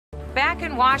Back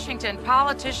in Washington,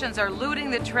 politicians are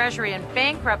looting the Treasury and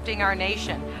bankrupting our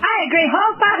nation. I agree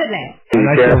wholeheartedly. And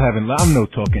I still haven't. I'm no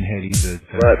talking head either.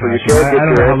 Right, so you can't get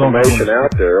your information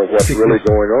out there of what's really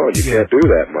going on. You can't do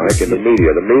that, Mike, in the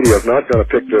media. The media is not going to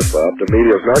pick this up. The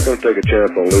media is not going to take a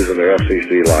chance on losing their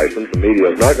FCC license. The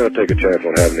media is not going to take a chance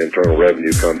on having internal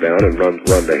revenue come down and run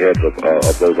the heads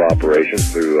of those operations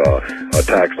through a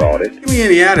tax audit. Give me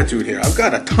any attitude here. I've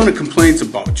got a ton of complaints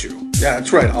about you. Yeah,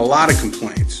 that's right. A lot of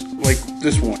complaints. Like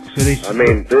this one. I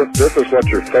mean, this is what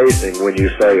you're facing when you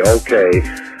say, okay,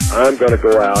 I'm going to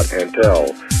go out and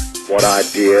tell what I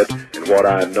did and what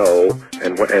I know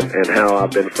and how I've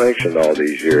been sanctioned all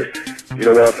these years. You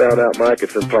know what I found out, Mike?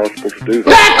 It's impossible to do that.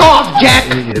 Back off,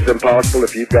 Jack! It's impossible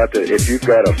if you've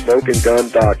got a smoking gun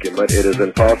document. It is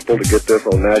impossible to get this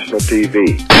on national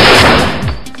TV.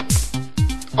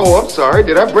 Oh, I'm sorry.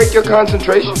 Did I break your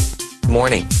concentration? Good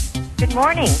morning. Good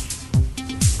morning.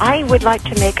 I would like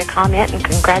to make a comment and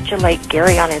congratulate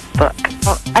Gary on his book.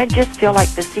 Well, I just feel like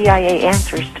the CIA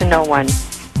answers to no one.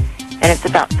 And it's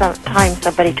about some time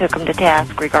somebody took them to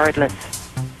task regardless.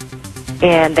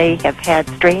 And they have had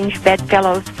strange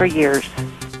bedfellows for years.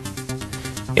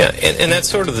 Yeah, and that's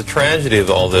sort of the tragedy of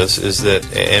all this is that,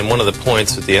 and one of the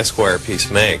points that the Esquire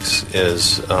piece makes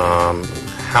is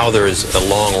how there is a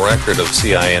long record of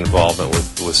CIA involvement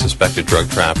with suspected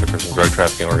drug traffickers and drug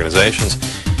trafficking organizations.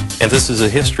 And this is a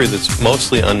history that's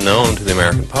mostly unknown to the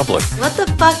American public. What the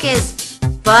fuck is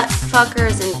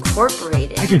Buttfuckers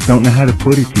Incorporated? I just don't know how to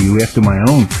put it to you after my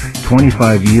own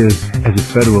 25 years as a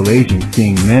federal agent,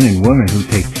 seeing men and women who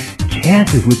take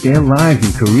chances with their lives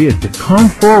and careers to come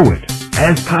forward,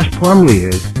 as Tosh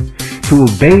Plumlee is, to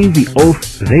obey the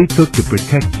oath they took to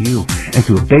protect you and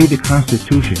to obey the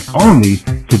Constitution, only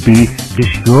to be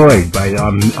destroyed by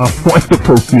our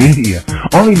wonderful media,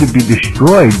 only to be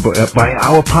destroyed by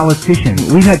our politicians.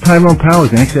 We had Tyrone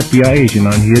Powers, an ex-FBI agent,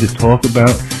 on here to talk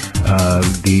about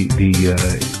the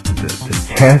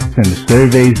tests and the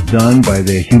surveys done by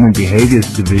the Human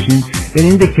Behaviors Division that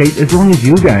indicate as long as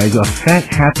you guys are fat,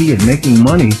 happy, and making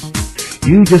money,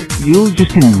 you just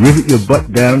can rivet your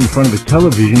butt down in front of a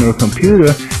television or a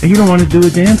computer, and you don't want to do a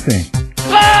damn thing.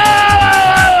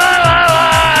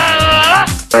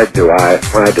 Why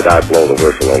did I blow the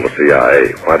whistle on the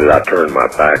CIA? Why did I turn my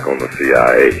back on the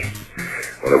CIA?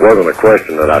 Well, it wasn't a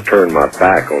question that I turned my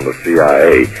back on the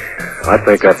CIA. I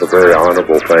think that's a very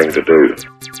honorable thing to do.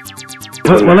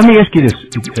 Well, let me ask you this,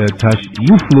 Tosh.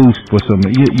 You flew for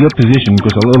your position,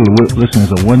 because a lot of the listeners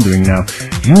are wondering now.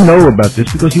 You know about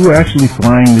this because you were actually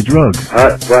flying the drugs.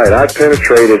 Right. I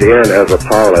penetrated in as a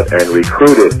pilot and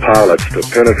recruited pilots to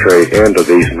penetrate into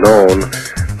these known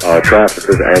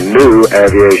traffickers and new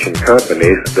aviation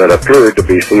companies that appeared to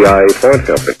be CIA front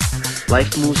companies.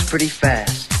 Life moves pretty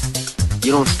fast.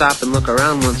 You don't stop and look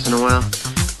around once in a while,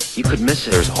 you could miss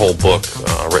it. There's a whole book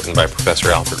written by Professor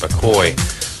Alfred McCoy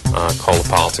called The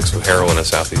Politics of Heroin in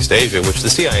Southeast Asia, which the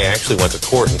CIA actually went to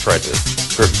court and tried to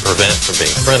prevent from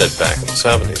being printed back in the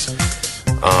 70s,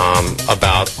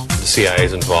 about the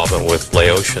CIA's involvement with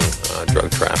Laotian drug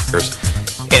traffickers.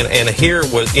 And here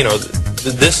was,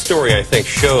 this story, I think,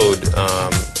 showed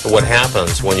what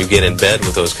happens when you get in bed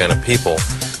with those kind of people.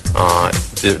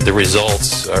 The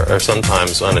results are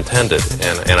sometimes unintended,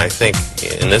 and I think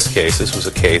in this case, this was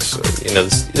a case,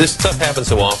 this stuff happens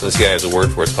so often, the CIA has a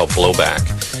word for it, it's called blowback.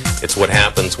 It's what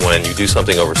happens when you do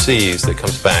something overseas that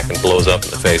comes back and blows up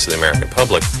in the face of the American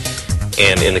public.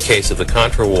 And in the case of the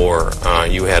Contra War,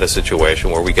 you had a situation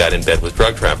where we got in bed with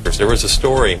drug traffickers. There was a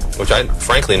story, which I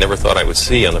frankly never thought I would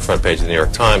see on the front page of the New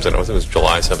York Times, I don't think it was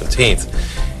July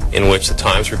 17th, in which the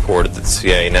Times reported that the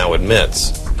CIA now admits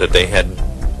that they had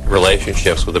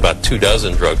relationships with about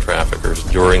 24 drug traffickers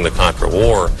during the Contra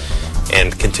War,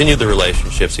 and continued the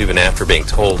relationships even after being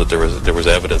told that there was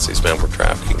evidence these men were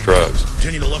trafficking drugs.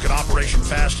 Continue to look at Operation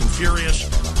Fast and Furious,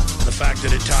 the fact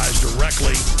that it ties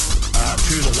directly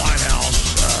to the White House,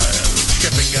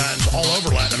 shipping guns all over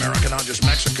Latin America, not just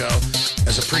Mexico,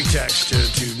 as a pretext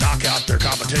to knock out their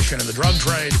competition in the drug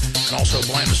trade, and also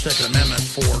blame the Second Amendment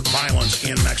for violence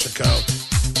in Mexico.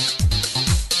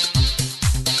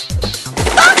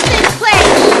 Fuck this place!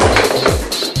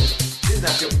 Didn't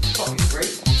that feel fucking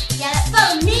great? Yeah, that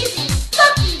felt amazing.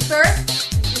 Fuck you, Bert.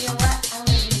 You know what? I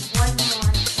want to do one more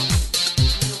thing.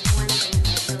 I know one thing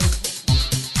that really pissed me off.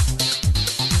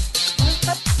 What the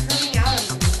fuck's coming out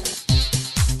of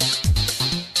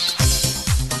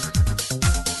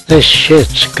me? This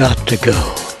shit's got to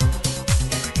go.